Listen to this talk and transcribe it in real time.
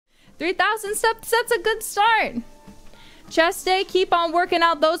3,000 steps, that's a good start. Chest day, keep on working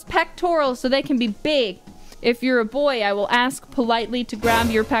out those pectorals so they can be big. If you're a boy, I will ask politely to grab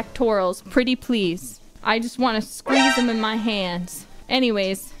your pectorals. Pretty please. I just want to squeeze them in my hands.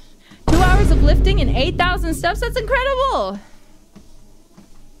 Anyways, 2 hours of lifting and 8,000 steps. That's incredible.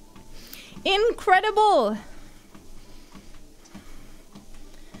 Incredible.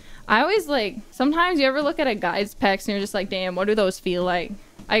 I always like, sometimes you ever look at a guy's pecs and you're just like, damn, what do those feel like?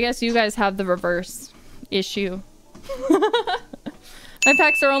 I guess you guys have the reverse issue. My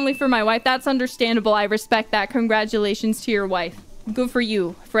pecs are only for my wife. That's understandable. I respect that. Congratulations to your wife. Good for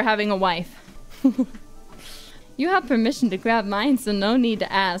you for having a wife. You have permission to grab mine, so no need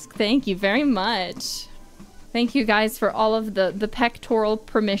to ask. Thank you very much. Thank you guys for all of the pectoral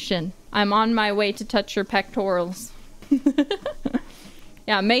permission. I'm on my way to touch your pectorals.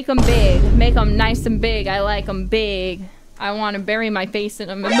 Yeah, make them big. Make them nice and big. I like them big. I want to bury my face in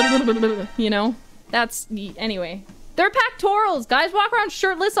them. You know? That's... Anyway. They're pectorals! Guys walk around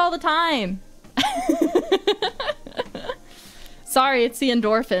shirtless all the time. Sorry, it's the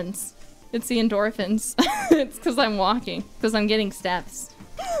endorphins. It's the endorphins. It's because I'm walking. Because I'm getting steps.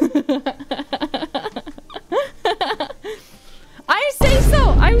 I say so!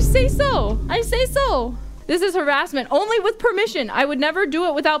 I say so! I say so! This is harassment. Only with permission. I would never do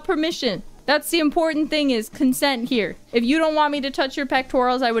it without permission. That's the important thing, is consent here. If you don't want me to touch your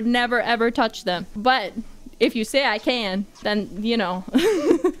pectorals, I would never ever touch them. But if you say I can, then, you know.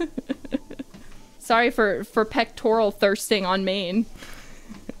 Sorry for pectoral thirsting on Maine.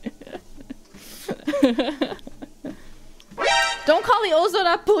 Don't call the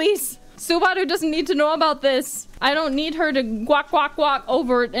Ozora police. Subaru doesn't need to know about this. I don't need her to guac guac guac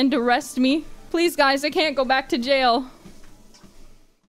over and arrest me. Please guys, I can't go back to jail.